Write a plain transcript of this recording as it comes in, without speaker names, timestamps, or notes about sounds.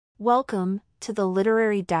Welcome to the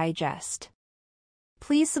Literary Digest.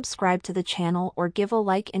 Please subscribe to the channel or give a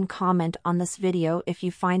like and comment on this video if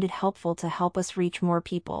you find it helpful to help us reach more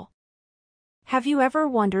people. Have you ever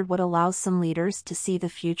wondered what allows some leaders to see the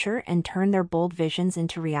future and turn their bold visions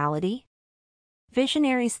into reality?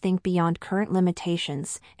 Visionaries think beyond current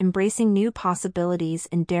limitations, embracing new possibilities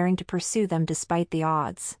and daring to pursue them despite the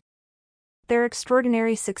odds. Their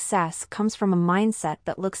extraordinary success comes from a mindset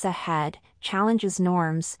that looks ahead, challenges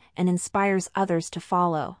norms, and inspires others to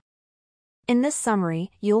follow. In this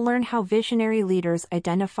summary, you'll learn how visionary leaders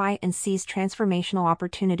identify and seize transformational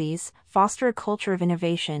opportunities, foster a culture of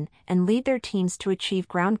innovation, and lead their teams to achieve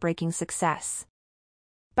groundbreaking success.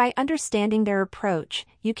 By understanding their approach,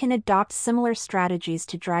 you can adopt similar strategies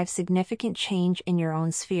to drive significant change in your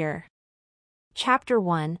own sphere. Chapter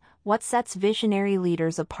 1: What sets visionary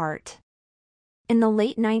leaders apart? In the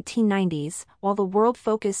late 1990s, while the world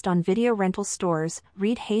focused on video rental stores,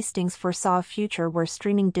 Reed Hastings foresaw a future where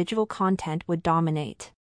streaming digital content would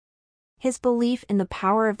dominate. His belief in the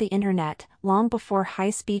power of the internet, long before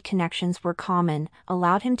high-speed connections were common,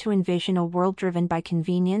 allowed him to envision a world driven by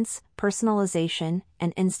convenience, personalization,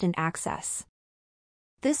 and instant access.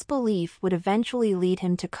 This belief would eventually lead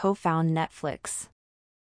him to co-found Netflix.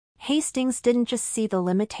 Hastings didn't just see the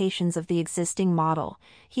limitations of the existing model,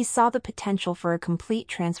 he saw the potential for a complete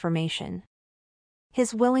transformation.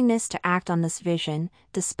 His willingness to act on this vision,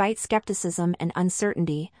 despite skepticism and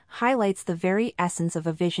uncertainty, highlights the very essence of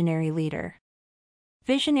a visionary leader.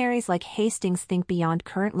 Visionaries like Hastings think beyond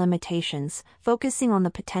current limitations, focusing on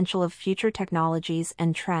the potential of future technologies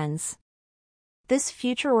and trends. This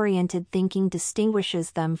future-oriented thinking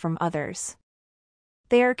distinguishes them from others.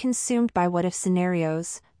 They are consumed by what-if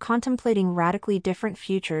scenarios, contemplating radically different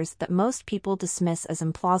futures that most people dismiss as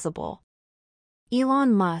implausible.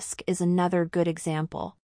 Elon Musk is another good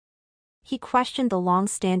example. He questioned the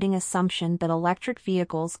long-standing assumption that electric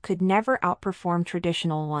vehicles could never outperform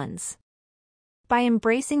traditional ones. By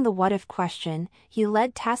embracing the what-if question, he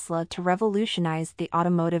led Tesla to revolutionize the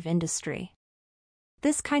automotive industry.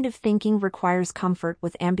 This kind of thinking requires comfort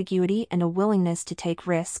with ambiguity and a willingness to take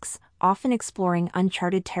risks, often exploring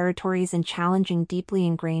uncharted territories and challenging deeply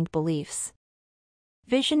ingrained beliefs.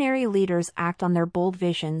 Visionary leaders act on their bold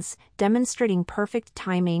visions, demonstrating perfect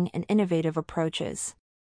timing and innovative approaches.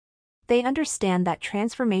 They understand that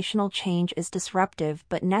transformational change is disruptive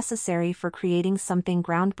but necessary for creating something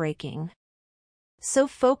groundbreaking. So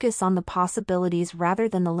focus on the possibilities rather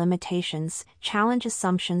than the limitations, challenge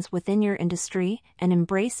assumptions within your industry, and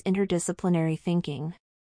embrace interdisciplinary thinking.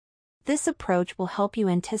 This approach will help you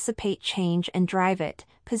anticipate change and drive it,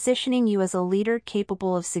 positioning you as a leader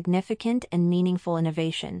capable of significant and meaningful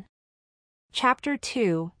innovation. Chapter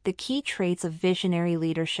 2: The Key Traits of Visionary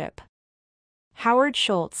Leadership. Howard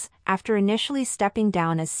Schultz, after initially stepping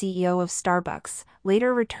down as CEO of Starbucks,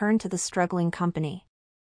 later returned to the struggling company.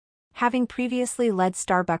 Having previously led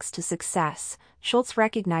Starbucks to success, Schultz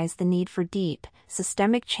recognized the need for deep,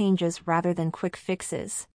 systemic changes rather than quick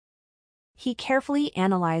fixes. He carefully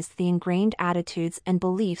analyzed the ingrained attitudes and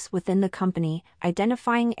beliefs within the company,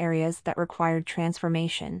 identifying areas that required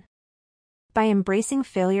transformation. By embracing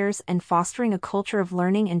failures and fostering a culture of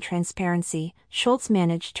learning and transparency, Schultz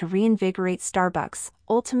managed to reinvigorate Starbucks,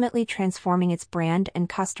 ultimately transforming its brand and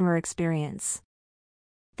customer experience.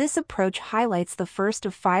 This approach highlights the first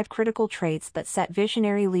of 5 critical traits that set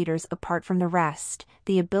visionary leaders apart from the rest: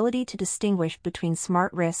 the ability to distinguish between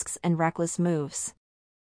smart risks and reckless moves.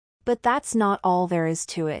 But that's not all there is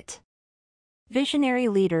to it. Visionary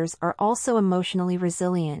leaders are also emotionally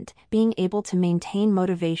resilient, being able to maintain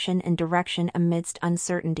motivation and direction amidst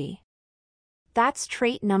uncertainty. That's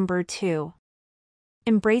trait number 2.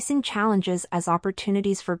 Embracing challenges as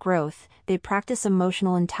opportunities for growth, they practice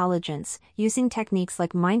emotional intelligence, using techniques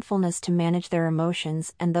like mindfulness to manage their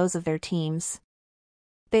emotions and those of their teams.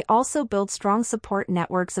 They also build strong support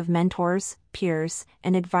networks of mentors, peers,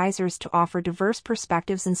 and advisors to offer diverse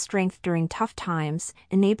perspectives and strength during tough times,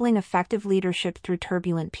 enabling effective leadership through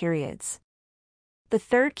turbulent periods. The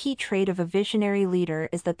third key trait of a visionary leader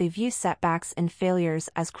is that they view setbacks and failures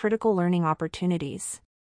as critical learning opportunities.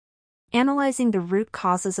 Analyzing the root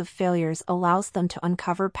causes of failures allows them to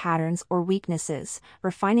uncover patterns or weaknesses,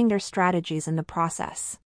 refining their strategies in the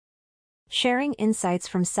process. Sharing insights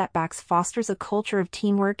from setbacks fosters a culture of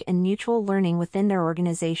teamwork and mutual learning within their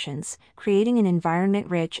organizations, creating an environment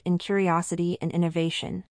rich in curiosity and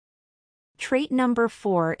innovation. Trait number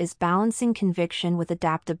 4 is balancing conviction with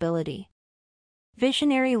adaptability.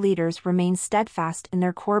 Visionary leaders remain steadfast in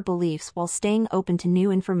their core beliefs while staying open to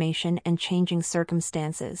new information and changing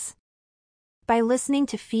circumstances. By listening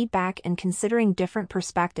to feedback and considering different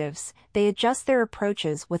perspectives, they adjust their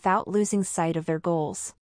approaches without losing sight of their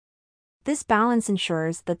goals. This balance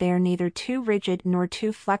ensures that they are neither too rigid nor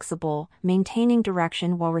too flexible, maintaining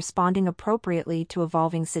direction while responding appropriately to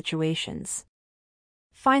evolving situations.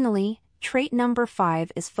 Finally, trait number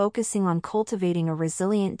 5 is focusing on cultivating a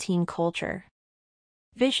resilient team culture.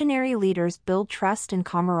 Visionary leaders build trust and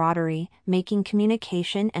camaraderie, making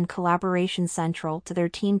communication and collaboration central to their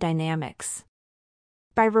team dynamics.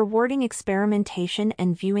 By rewarding experimentation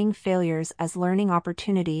and viewing failures as learning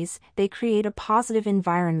opportunities, they create a positive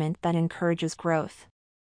environment that encourages growth.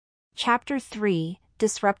 Chapter 3: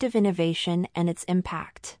 Disruptive Innovation and its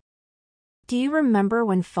Impact. Do you remember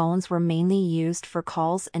when phones were mainly used for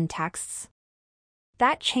calls and texts?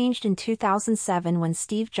 That changed in 2007 when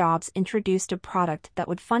Steve Jobs introduced a product that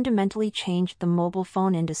would fundamentally change the mobile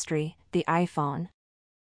phone industry, the iPhone.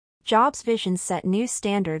 Jobs' vision set new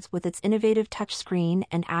standards with its innovative touchscreen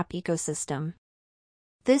and app ecosystem.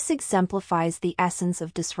 This exemplifies the essence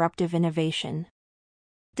of disruptive innovation.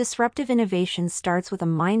 Disruptive innovation starts with a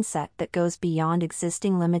mindset that goes beyond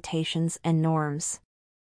existing limitations and norms.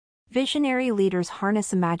 Visionary leaders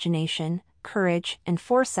harness imagination, courage, and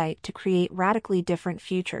foresight to create radically different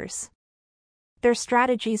futures. Their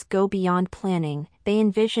strategies go beyond planning, they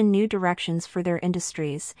envision new directions for their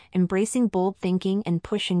industries, embracing bold thinking and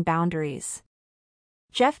pushing boundaries.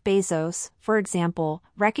 Jeff Bezos, for example,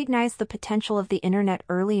 recognized the potential of the internet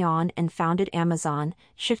early on and founded Amazon,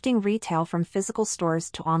 shifting retail from physical stores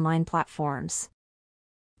to online platforms.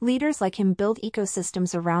 Leaders like him build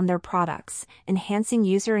ecosystems around their products, enhancing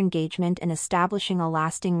user engagement and establishing a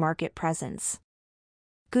lasting market presence.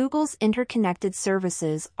 Google's interconnected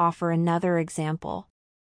services offer another example.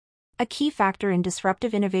 A key factor in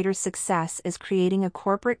disruptive innovators' success is creating a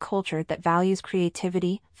corporate culture that values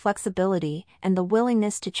creativity, flexibility, and the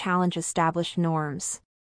willingness to challenge established norms.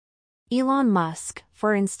 Elon Musk,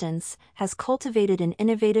 for instance, has cultivated an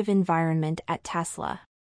innovative environment at Tesla.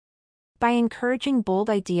 By encouraging bold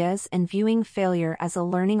ideas and viewing failure as a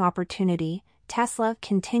learning opportunity, Tesla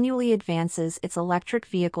continually advances its electric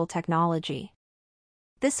vehicle technology.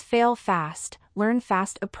 This fail fast, learn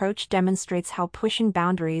fast approach demonstrates how pushing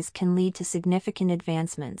boundaries can lead to significant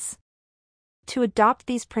advancements. To adopt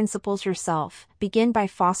these principles yourself, begin by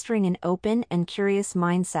fostering an open and curious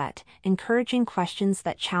mindset, encouraging questions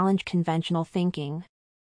that challenge conventional thinking.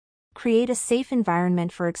 Create a safe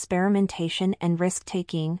environment for experimentation and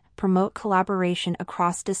risk-taking, promote collaboration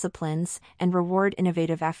across disciplines, and reward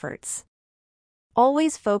innovative efforts.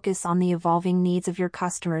 Always focus on the evolving needs of your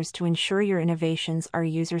customers to ensure your innovations are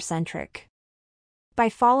user-centric. By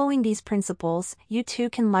following these principles, you too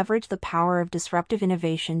can leverage the power of disruptive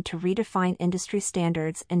innovation to redefine industry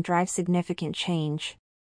standards and drive significant change.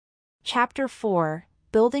 Chapter 4: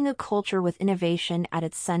 Building a Culture with Innovation at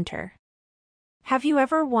its Center. Have you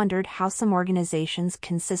ever wondered how some organizations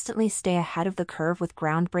consistently stay ahead of the curve with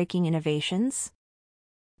groundbreaking innovations?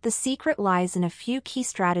 The secret lies in a few key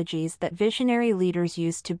strategies that visionary leaders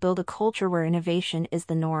use to build a culture where innovation is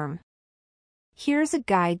the norm. Here's a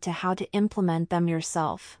guide to how to implement them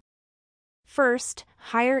yourself. First,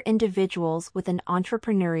 hire individuals with an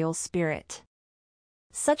entrepreneurial spirit.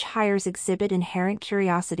 Such hires exhibit inherent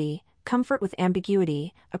curiosity, comfort with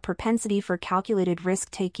ambiguity, a propensity for calculated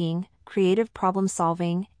risk-taking, creative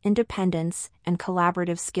problem-solving, independence, and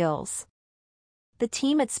collaborative skills. The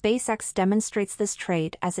team at SpaceX demonstrates this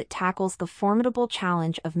trait as it tackles the formidable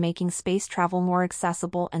challenge of making space travel more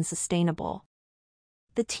accessible and sustainable.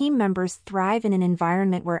 The team members thrive in an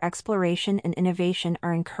environment where exploration and innovation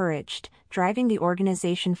are encouraged, driving the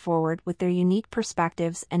organization forward with their unique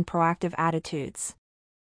perspectives and proactive attitudes.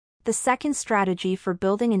 The second strategy for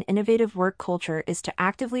building an innovative work culture is to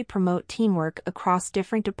actively promote teamwork across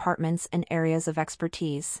different departments and areas of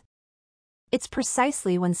expertise. It's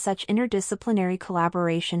precisely when such interdisciplinary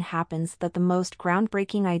collaboration happens that the most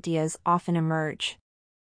groundbreaking ideas often emerge.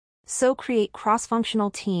 So create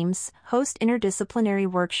cross-functional teams, host interdisciplinary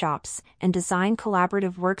workshops, and design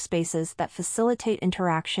collaborative workspaces that facilitate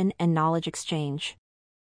interaction and knowledge exchange.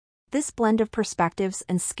 This blend of perspectives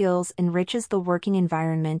and skills enriches the working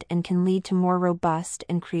environment and can lead to more robust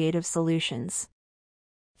and creative solutions.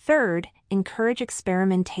 Third, encourage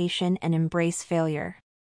experimentation and embrace failure.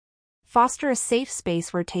 Foster a safe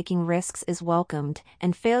space where taking risks is welcomed,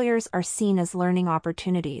 and failures are seen as learning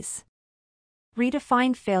opportunities.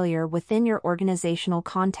 Redefine failure within your organizational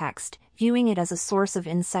context, viewing it as a source of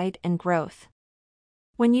insight and growth.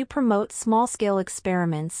 When you promote small-scale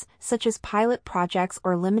experiments, such as pilot projects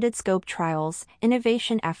or limited-scope trials,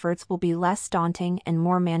 innovation efforts will be less daunting and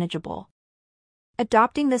more manageable.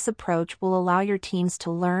 Adopting this approach will allow your teams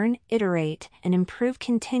to learn, iterate, and improve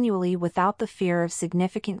continually without the fear of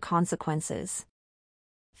significant consequences.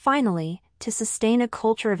 Finally, to sustain a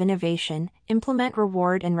culture of innovation, implement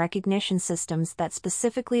reward and recognition systems that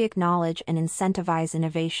specifically acknowledge and incentivize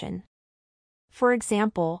innovation. For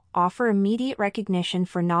example, offer immediate recognition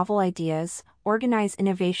for novel ideas, organize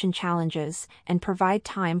innovation challenges, and provide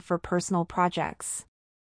time for personal projects.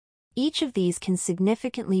 Each of these can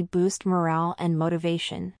significantly boost morale and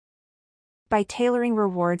motivation. By tailoring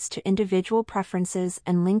rewards to individual preferences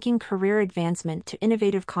and linking career advancement to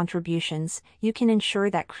innovative contributions, you can ensure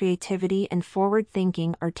that creativity and forward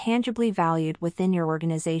thinking are tangibly valued within your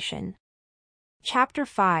organization. Chapter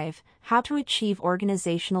 5: How to Achieve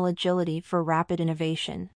Organizational Agility for Rapid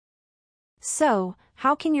Innovation. So,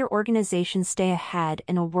 how can your organization stay ahead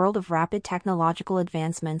in a world of rapid technological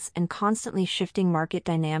advancements and constantly shifting market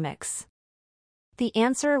dynamics? The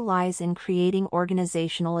answer lies in creating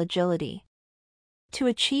organizational agility. To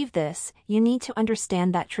achieve this, you need to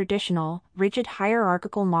understand that traditional, rigid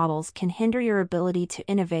hierarchical models can hinder your ability to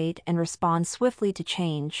innovate and respond swiftly to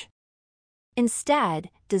change. Instead,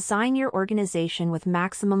 design your organization with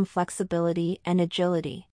maximum flexibility and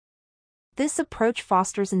agility. This approach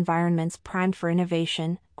fosters environments primed for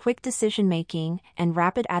innovation, quick decision-making, and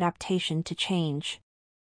rapid adaptation to change.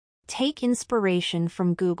 Take inspiration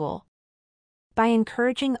from Google. By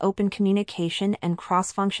encouraging open communication and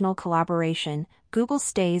cross-functional collaboration, Google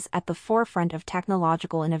stays at the forefront of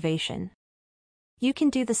technological innovation. You can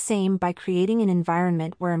do the same by creating an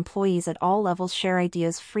environment where employees at all levels share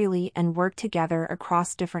ideas freely and work together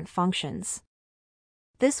across different functions.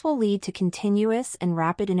 This will lead to continuous and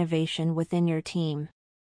rapid innovation within your team.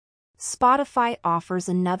 Spotify offers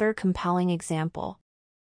another compelling example.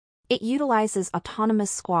 It utilizes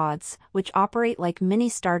autonomous squads, which operate like mini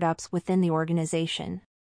startups within the organization.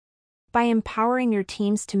 By empowering your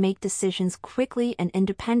teams to make decisions quickly and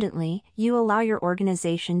independently, you allow your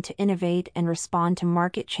organization to innovate and respond to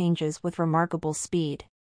market changes with remarkable speed.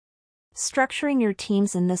 Structuring your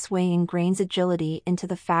teams in this way ingrains agility into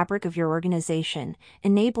the fabric of your organization,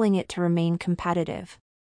 enabling it to remain competitive.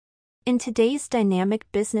 In today's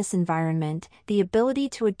dynamic business environment, the ability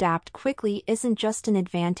to adapt quickly isn't just an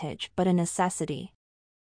advantage but a necessity.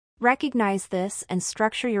 Recognize this and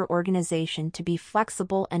structure your organization to be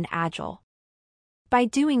flexible and agile. By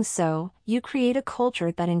doing so, you create a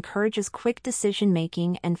culture that encourages quick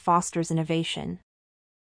decision-making and fosters innovation.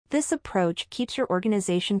 This approach keeps your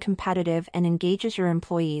organization competitive and engages your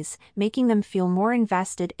employees, making them feel more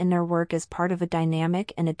invested in their work as part of a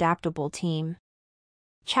dynamic and adaptable team.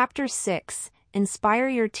 Chapter 6: Inspire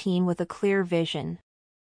your team with a clear vision.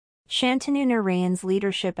 Shantanu Narayan's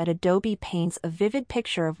leadership at Adobe paints a vivid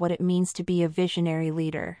picture of what it means to be a visionary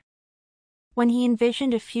leader. When he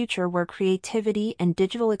envisioned a future where creativity and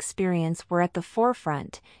digital experience were at the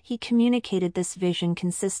forefront, he communicated this vision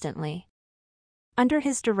consistently. Under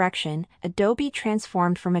his direction, Adobe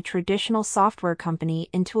transformed from a traditional software company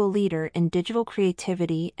into a leader in digital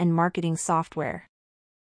creativity and marketing software.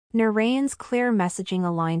 Narayan's clear messaging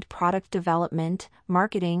aligned product development,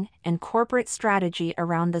 marketing, and corporate strategy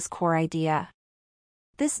around this core idea.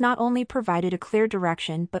 This not only provided a clear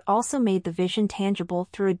direction but also made the vision tangible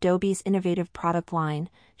through Adobe's innovative product line,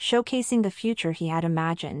 showcasing the future he had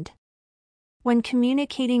imagined. When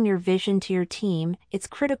communicating your vision to your team, it's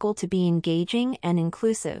critical to be engaging and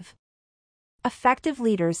inclusive. Effective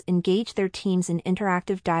leaders engage their teams in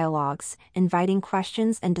interactive dialogues, inviting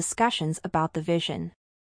questions and discussions about the vision.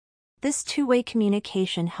 This two-way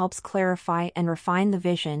communication helps clarify and refine the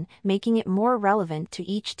vision, making it more relevant to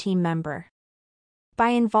each team member. By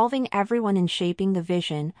involving everyone in shaping the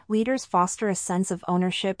vision, leaders foster a sense of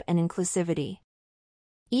ownership and inclusivity.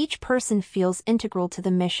 Each person feels integral to the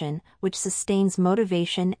mission, which sustains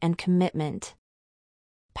motivation and commitment.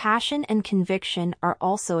 Passion and conviction are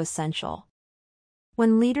also essential.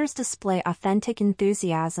 When leaders display authentic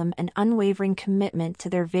enthusiasm and unwavering commitment to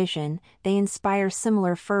their vision, they inspire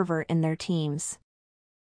similar fervor in their teams.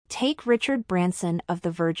 Take Richard Branson of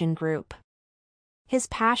the Virgin Group. His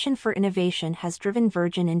passion for innovation has driven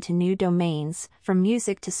Virgin into new domains, from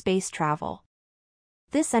music to space travel.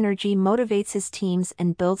 This energy motivates his teams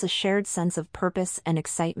and builds a shared sense of purpose and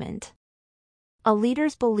excitement. A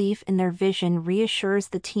leader's belief in their vision reassures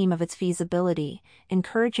the team of its feasibility,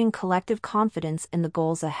 encouraging collective confidence in the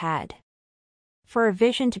goals ahead. For a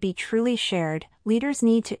vision to be truly shared, leaders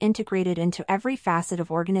need to integrate it into every facet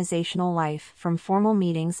of organizational life, from formal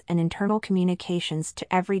meetings and internal communications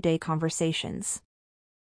to everyday conversations.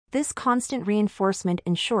 This constant reinforcement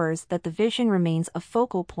ensures that the vision remains a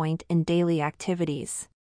focal point in daily activities.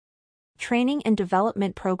 Training and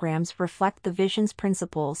development programs reflect the vision's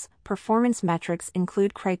principles. Performance metrics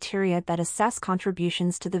include criteria that assess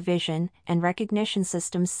contributions to the vision, and recognition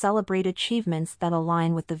systems celebrate achievements that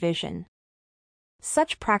align with the vision.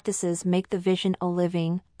 Such practices make the vision a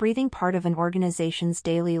living, breathing part of an organization's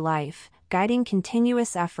daily life, guiding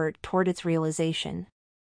continuous effort toward its realization.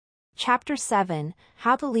 Chapter 7: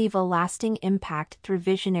 How to Leave a Lasting Impact Through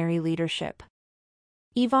Visionary Leadership.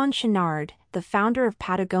 Yvon Chouinard, the founder of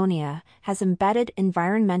Patagonia, has embedded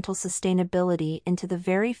environmental sustainability into the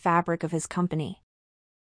very fabric of his company.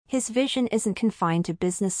 His vision isn't confined to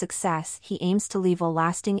business success. He aims to leave a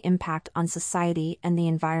lasting impact on society and the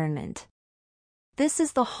environment. This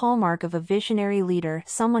is the hallmark of a visionary leader,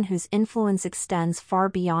 someone whose influence extends far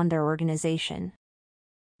beyond their organization.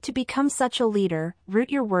 To become such a leader, root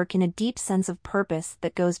your work in a deep sense of purpose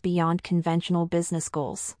that goes beyond conventional business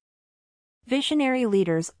goals. Visionary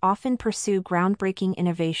leaders often pursue groundbreaking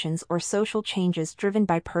innovations or social changes driven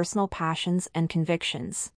by personal passions and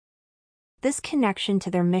convictions. This connection to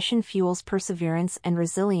their mission fuels perseverance and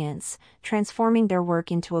resilience, transforming their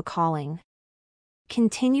work into a calling.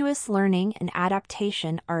 Continuous learning and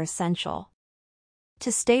adaptation are essential.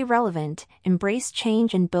 To stay relevant, embrace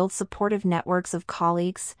change and build supportive networks of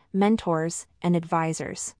colleagues, mentors, and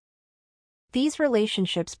advisors. These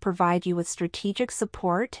relationships provide you with strategic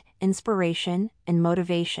support, inspiration, and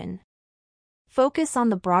motivation. Focus on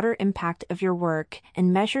the broader impact of your work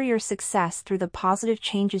and measure your success through the positive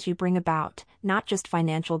changes you bring about, not just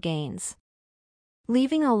financial gains.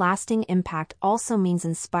 Leaving a lasting impact also means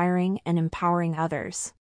inspiring and empowering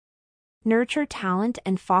others. Nurture talent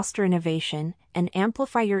and foster innovation, and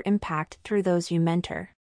amplify your impact through those you mentor.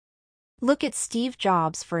 Look at Steve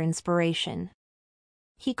Jobs for inspiration.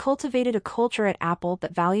 He cultivated a culture at Apple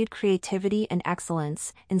that valued creativity and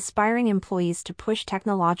excellence, inspiring employees to push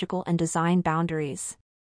technological and design boundaries.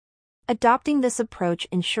 Adopting this approach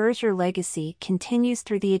ensures your legacy continues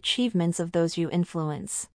through the achievements of those you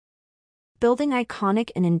influence. Building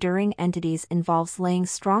iconic and enduring entities involves laying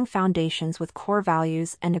strong foundations with core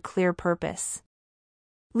values and a clear purpose.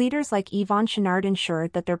 Leaders like Yvon Chouinard ensure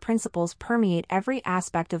that their principles permeate every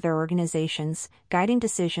aspect of their organizations, guiding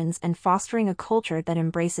decisions and fostering a culture that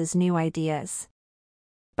embraces new ideas.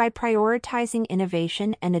 By prioritizing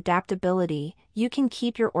innovation and adaptability, you can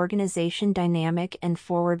keep your organization dynamic and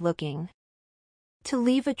forward-looking. To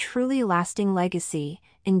leave a truly lasting legacy,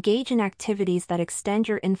 engage in activities that extend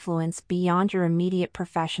your influence beyond your immediate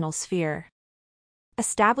professional sphere.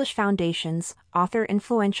 Establish foundations, author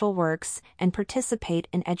influential works, and participate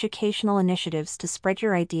in educational initiatives to spread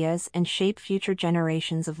your ideas and shape future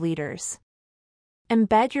generations of leaders.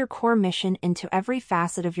 Embed your core mission into every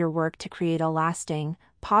facet of your work to create a lasting,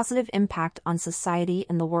 positive impact on society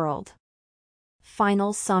and the world.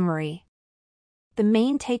 Final summary. The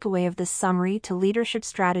main takeaway of this summary to leadership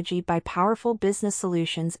strategy by Powerful Business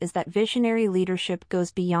Solutions is that visionary leadership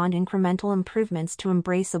goes beyond incremental improvements to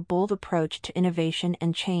embrace a bold approach to innovation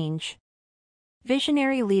and change.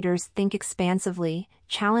 Visionary leaders think expansively,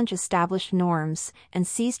 challenge established norms, and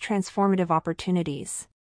seize transformative opportunities.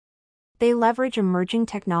 They leverage emerging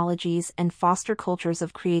technologies and foster cultures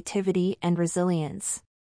of creativity and resilience.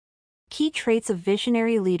 Key traits of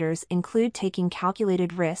visionary leaders include taking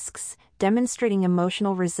calculated risks, demonstrating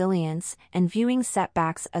emotional resilience, and viewing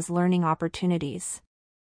setbacks as learning opportunities.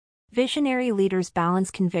 Visionary leaders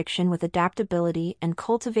balance conviction with adaptability and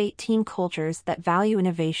cultivate team cultures that value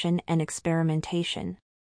innovation and experimentation.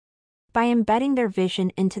 By embedding their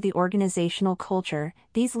vision into the organizational culture,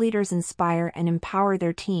 these leaders inspire and empower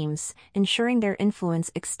their teams, ensuring their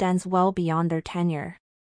influence extends well beyond their tenure.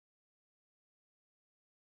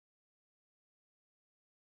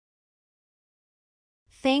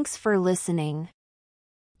 Thanks for listening.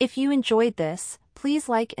 If you enjoyed this, please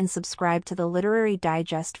like and subscribe to the Literary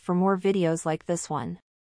Digest for more videos like this one.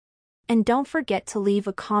 And don't forget to leave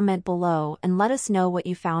a comment below and let us know what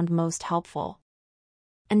you found most helpful.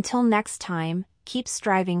 Until next time, keep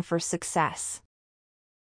striving for success.